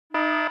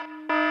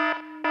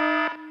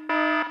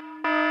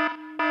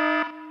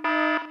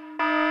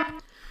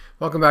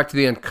Welcome back to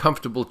The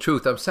Uncomfortable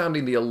Truth. I'm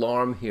sounding the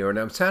alarm here, and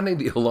I'm sounding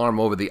the alarm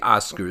over the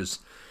Oscars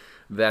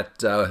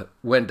that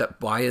went up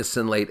by us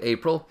in late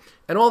April,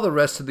 and all the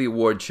rest of the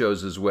award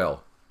shows as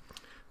well.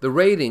 The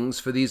ratings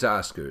for these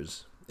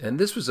Oscars, and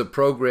this was a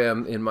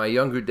program in my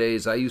younger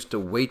days I used to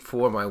wait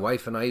for. My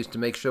wife and I used to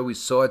make sure we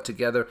saw it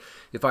together.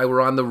 If I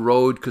were on the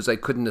road because I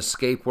couldn't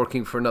escape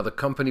working for another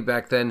company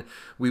back then,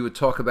 we would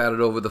talk about it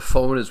over the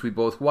phone as we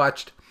both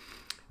watched.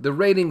 The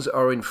ratings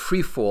are in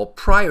free fall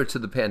prior to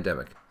the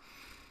pandemic.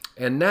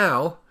 And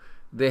now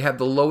they have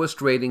the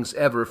lowest ratings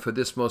ever for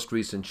this most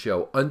recent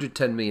show, under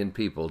 10 million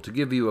people. To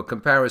give you a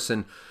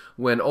comparison,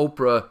 when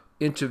Oprah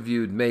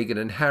interviewed Meghan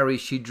and Harry,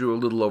 she drew a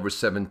little over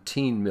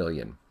 17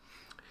 million.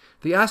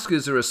 The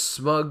Oscars are a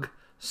smug,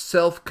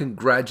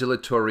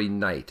 self-congratulatory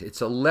night.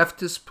 It's a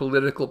leftist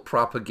political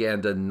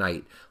propaganda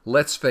night.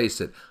 Let's face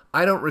it,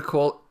 I don't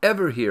recall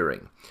ever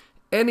hearing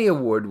any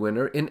award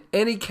winner in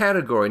any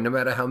category, no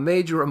matter how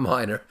major or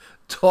minor,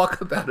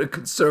 talk about a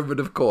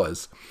conservative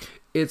cause.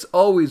 It's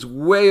always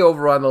way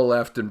over on the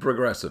left and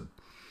progressive.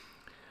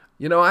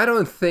 You know, I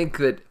don't think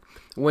that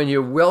when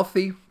you're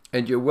wealthy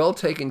and you're well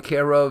taken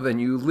care of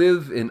and you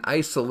live in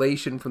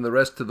isolation from the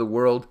rest of the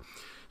world,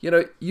 you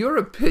know, your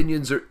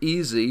opinions are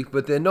easy,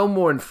 but they're no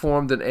more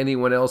informed than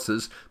anyone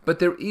else's, but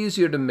they're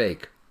easier to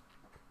make.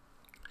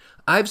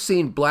 I've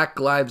seen Black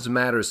Lives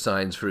Matter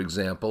signs, for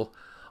example,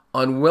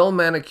 on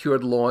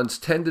well-manicured lawns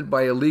tended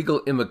by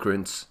illegal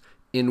immigrants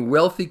in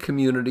wealthy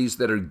communities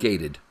that are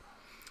gated.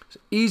 It's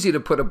easy to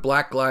put a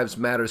Black Lives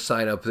Matter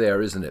sign up there,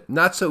 isn't it?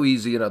 Not so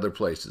easy in other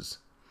places.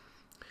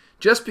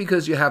 Just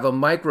because you have a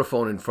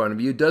microphone in front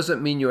of you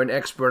doesn't mean you're an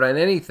expert on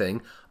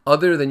anything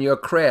other than your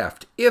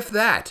craft. If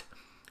that,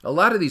 a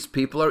lot of these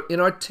people are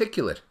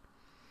inarticulate.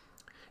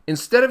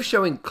 Instead of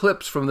showing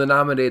clips from the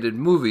nominated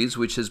movies,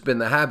 which has been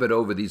the habit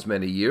over these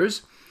many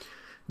years,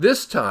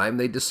 this time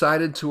they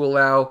decided to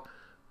allow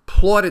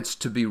plaudits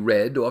to be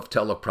read off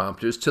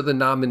teleprompters to the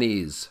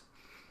nominees.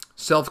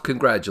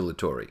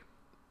 Self-congratulatory.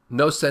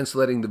 No sense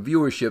letting the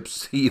viewership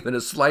see even a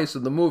slice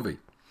of the movie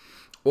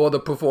or the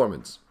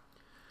performance.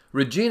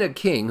 Regina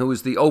King, who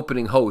is the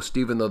opening host,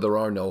 even though there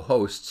are no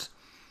hosts,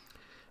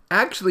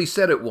 actually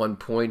said at one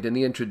point in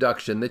the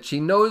introduction that she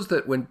knows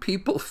that when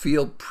people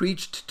feel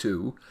preached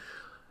to,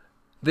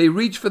 they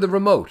reach for the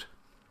remote.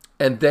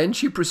 And then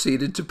she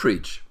proceeded to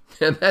preach.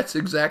 And that's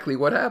exactly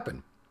what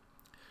happened.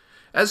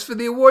 As for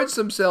the awards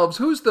themselves,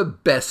 who's the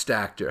best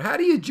actor? How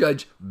do you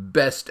judge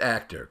best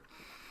actor?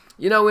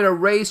 You know, in a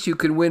race, you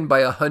can win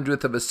by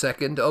 100th of a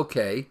second,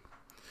 okay.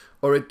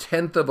 Or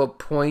 1/10 of a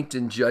point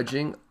in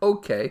judging,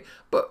 okay.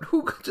 But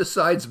who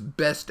decides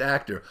best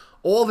actor?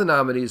 All the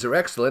nominees are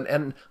excellent,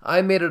 and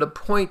I made it a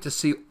point to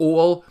see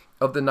all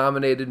of the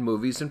nominated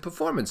movies and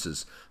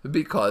performances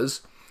because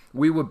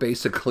we were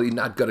basically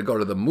not going to go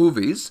to the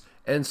movies,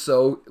 and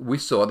so we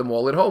saw them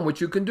all at home,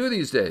 which you can do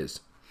these days.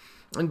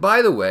 And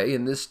by the way,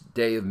 in this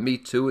day of Me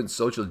Too and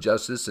social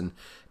justice and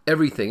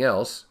everything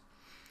else,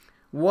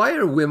 why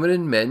are women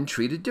and men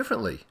treated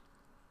differently?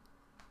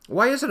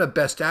 Why isn't a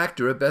best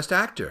actor a best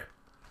actor?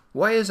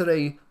 Why isn't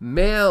a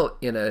male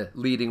in a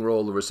leading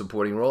role or a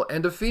supporting role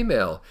and a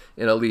female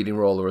in a leading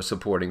role or a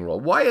supporting role?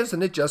 Why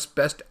isn't it just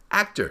best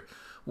actor?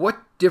 What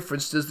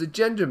difference does the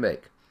gender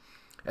make?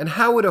 And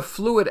how would a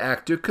fluid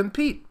actor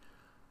compete?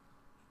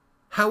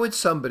 How would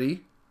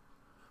somebody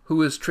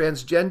who is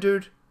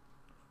transgendered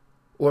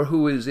or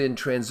who is in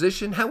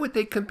transition, how would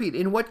they compete?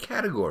 In what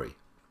category?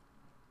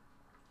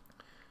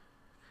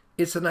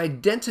 It's an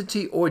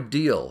identity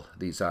ordeal,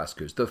 these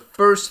Oscars. The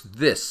first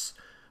this,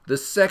 the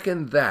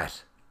second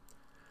that.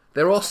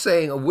 They're all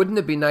saying, wouldn't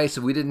it be nice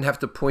if we didn't have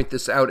to point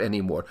this out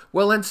anymore?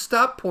 Well, then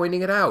stop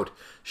pointing it out.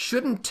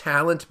 Shouldn't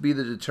talent be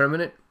the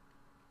determinant?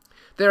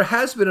 There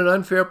has been an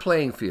unfair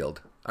playing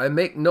field. I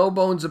make no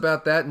bones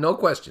about that, no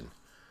question.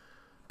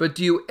 But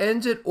do you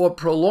end it or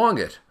prolong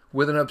it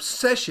with an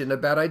obsession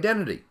about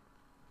identity?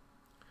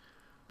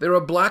 There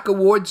are black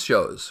awards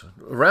shows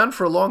around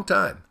for a long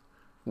time.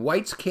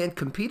 Whites can't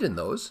compete in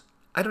those.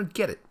 I don't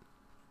get it.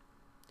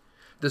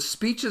 The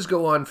speeches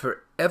go on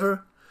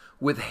forever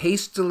with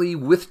hastily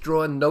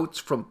withdrawn notes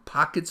from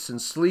pockets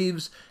and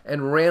sleeves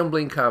and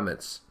rambling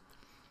comments.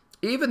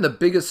 Even the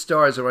biggest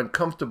stars are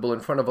uncomfortable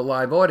in front of a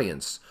live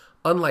audience,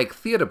 unlike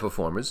theater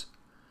performers,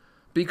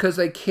 because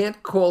they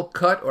can't call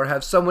cut or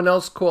have someone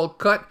else call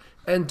cut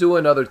and do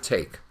another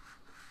take.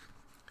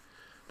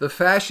 The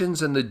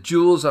fashions and the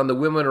jewels on the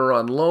women are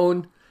on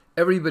loan.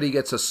 Everybody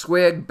gets a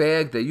swag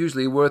bag. They're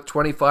usually worth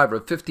 $25,000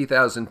 or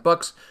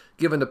 $50,000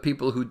 given to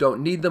people who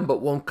don't need them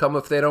but won't come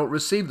if they don't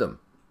receive them.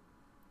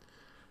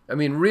 I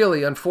mean,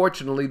 really,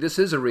 unfortunately, this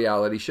is a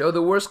reality show,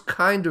 the worst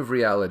kind of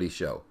reality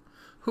show.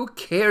 Who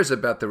cares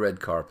about the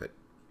red carpet?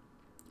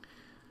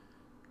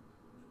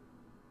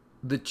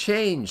 The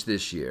change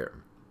this year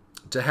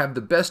to have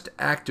the best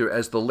actor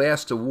as the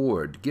last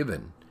award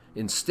given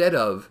instead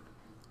of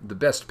the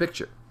best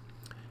picture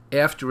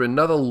after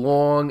another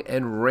long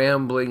and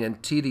rambling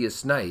and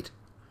tedious night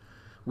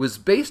was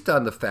based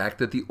on the fact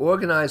that the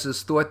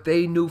organizers thought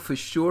they knew for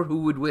sure who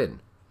would win.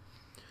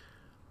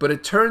 But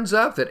it turns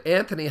out that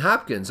Anthony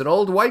Hopkins, an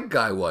old white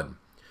guy, won,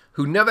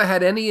 who never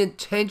had any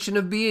intention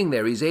of being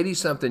there. He's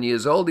 80-something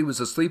years old. He was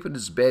asleep in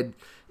his bed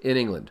in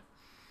England.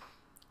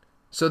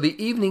 So the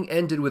evening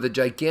ended with a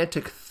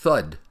gigantic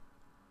thud,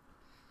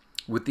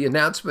 with the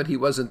announcement he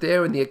wasn't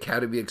there and the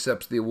Academy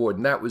accepts the award.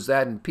 And that was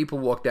that, and people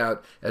walked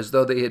out as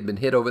though they had been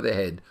hit over the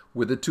head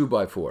with a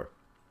 2x4.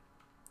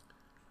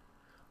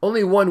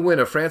 Only one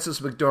winner,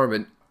 Frances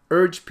McDormand,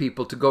 urged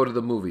people to go to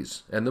the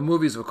movies. And the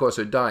movies, of course,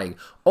 are dying.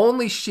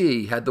 Only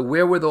she had the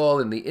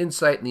wherewithal and the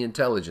insight and the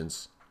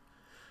intelligence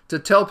to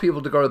tell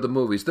people to go to the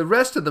movies. The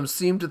rest of them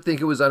seemed to think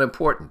it was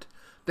unimportant.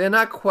 They're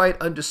not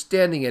quite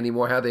understanding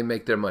anymore how they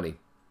make their money.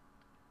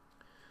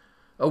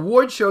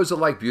 Award shows are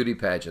like beauty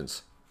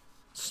pageants.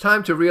 It's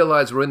time to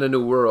realize we're in a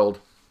new world,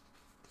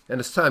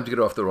 and it's time to get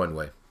off the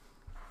runway.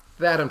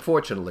 That,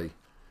 unfortunately,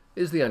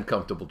 is the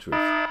uncomfortable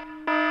truth.